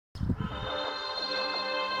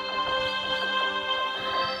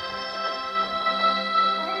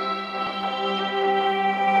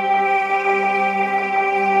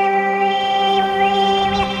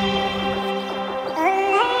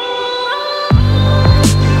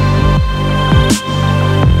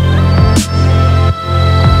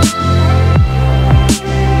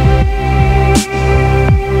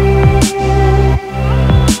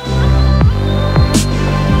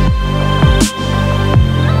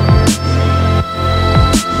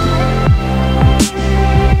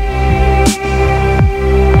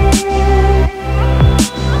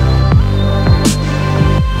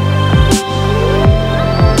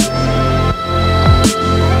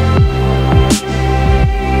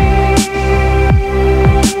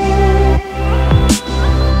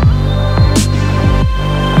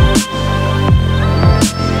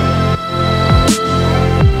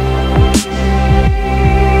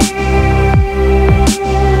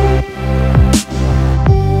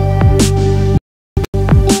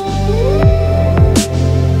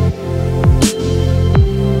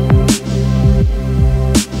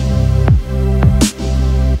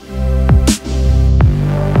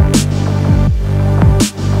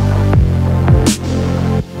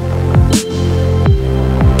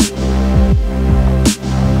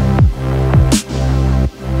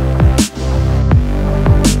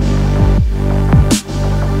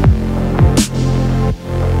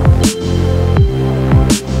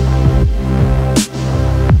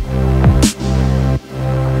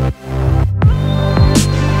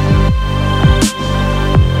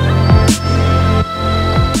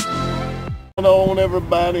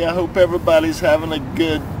I hope everybody's having a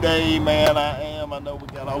good day, man. I am. I know we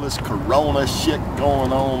got all this corona shit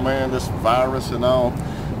going on, man, this virus and all,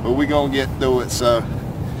 but we gonna get through it, so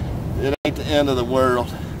it ain't the end of the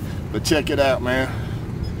world. But check it out, man.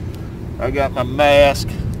 I got my mask,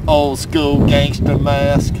 old school gangster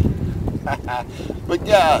mask. But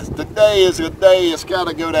guys, today is a day it's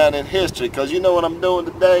gotta go down in history, because you know what I'm doing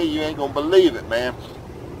today? You ain't gonna believe it, man.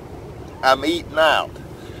 I'm eating out.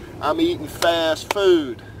 I'm eating fast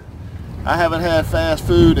food. I haven't had fast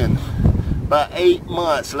food in about 8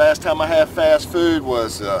 months. Last time I had fast food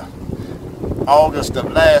was August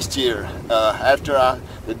of last year.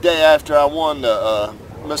 The day after I won the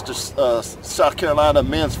Mr. South Carolina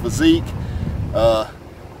Men's Physique. I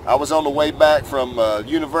was on the way back from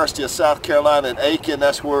University of South Carolina in Aiken.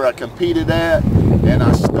 That's where I competed at. And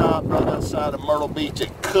I stopped right outside of Myrtle Beach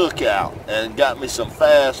at Cookout and got me some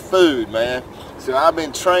fast food, man. So I've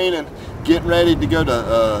been training, getting ready to go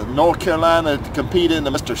to North Carolina to compete in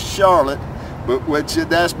the Mr. Charlotte, but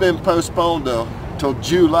that's been postponed till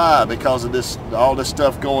July because of all this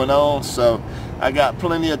stuff going on. So I got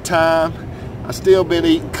plenty of time. I still been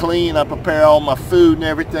eating clean. I prepare all my food and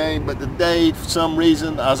everything, but today, for some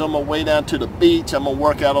reason, I was on my way down to the beach. I'm gonna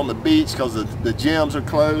work out on the beach because the gyms are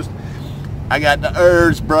closed. I got the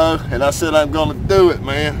urge, bro, and I said I'm gonna do it,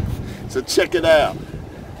 man. So check it out.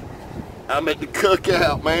 I'm at the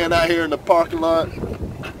Cookout, man, out here in the parking lot.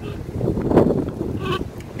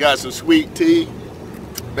 Got some sweet tea.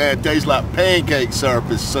 Man, it tastes like pancake syrup.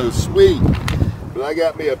 It's so sweet. But I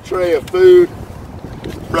got me a tray of food.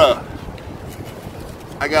 Bruh,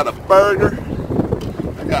 I got a burger.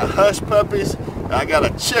 I got hush puppies. And I got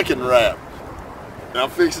a chicken wrap. And I'm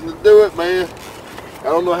fixing to do it, man. I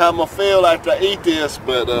don't know how I'm gonna feel after I eat this,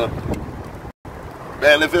 but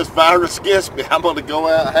man, if this virus gets me, I'm gonna go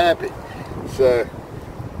out happy. So,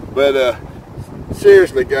 but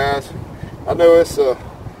seriously, guys, I know it's a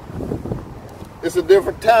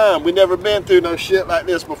different time. We never been through no shit like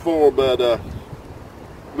this before, but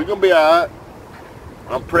we're gonna be all right.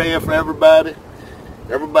 I'm praying for everybody.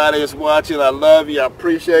 Everybody is watching. I love you. I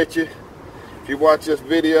appreciate you. If you watch this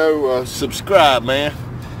video, subscribe, man.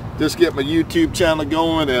 Just get my YouTube channel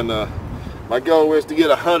going, and my goal is to get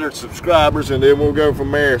 100 subscribers, and then we'll go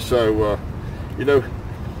from there. So, you know,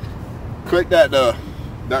 click that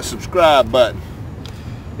subscribe button,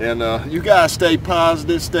 and you guys stay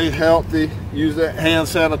positive, stay healthy, use that hand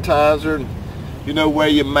sanitizer, and you know, wear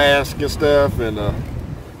your mask and stuff, and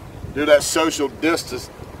do that social distance,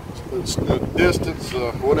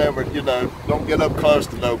 whatever, you know, don't get up close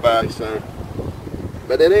to nobody. So,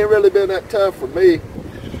 but it ain't really been that tough for me.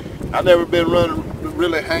 I've never been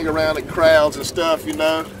really hang around in crowds and stuff, you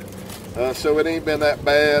know, so it ain't been that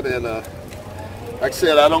bad. And like I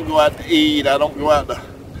said, I don't go out to eat. I don't go out to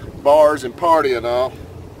bars and party and all.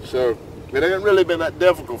 So it ain't really been that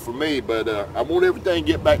difficult for me, but I want everything to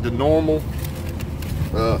get back to normal,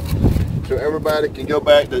 so everybody can go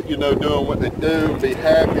back to, you know, doing what they do, be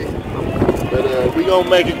happy. But we gonna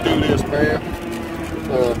make it through this, man.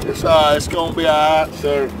 It's all right. It's gonna be all right.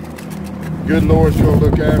 So good Lord's gonna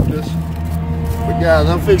look after us. But guys,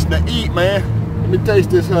 I'm fixing to eat, man. Let me taste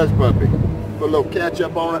this hush puppy. Put a little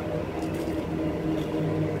ketchup on it.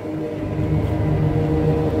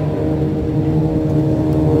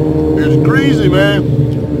 It's greasy, man,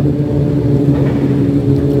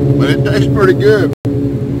 but it tastes pretty good.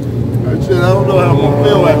 Like I said, I don't know how I'm gonna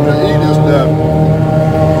feel after I eat this stuff,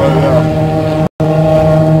 but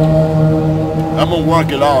I'm gonna work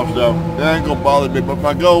it off, though. That ain't gonna bother me. But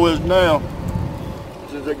my goal is now,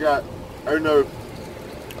 since I got, I don't know,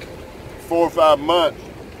 4 or 5 months,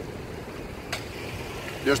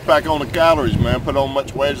 just pack on the calories, man. Put on as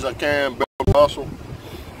much weight as I can, build muscle.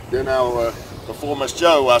 Then I'll, before my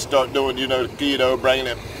show, I start doing, you know, the keto, bringing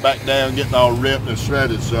it back down, getting all ripped and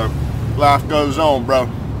shredded. So life goes on, bro.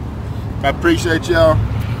 I appreciate y'all.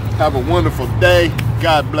 Have a wonderful day.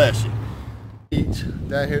 God bless you. Beach,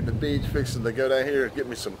 down here at the beach, fixing to go down here and get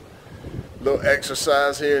me some little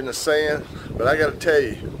exercise here in the sand. But I gotta tell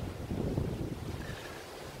you,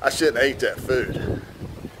 I shouldn't have ate that food.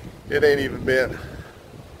 It ain't even been,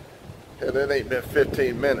 it ain't been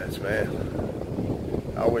 15 minutes, man.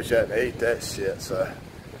 I wish I hadn't ate that shit. So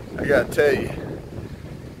I gotta tell you,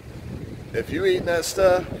 if you eating that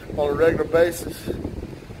stuff on a regular basis,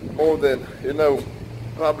 more than, you know,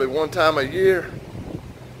 probably 1 time a year,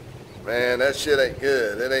 man, that shit ain't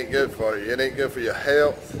good. It ain't good for you. It ain't good for your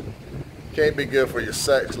health. Can't be good for your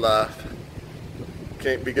sex life.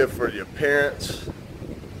 Can't be good for your appearance.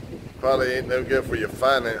 Probably ain't no good for your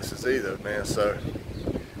finances either, man. So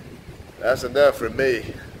that's enough for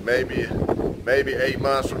me. Maybe 8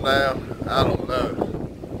 months from now, I don't know.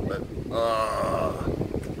 Uh.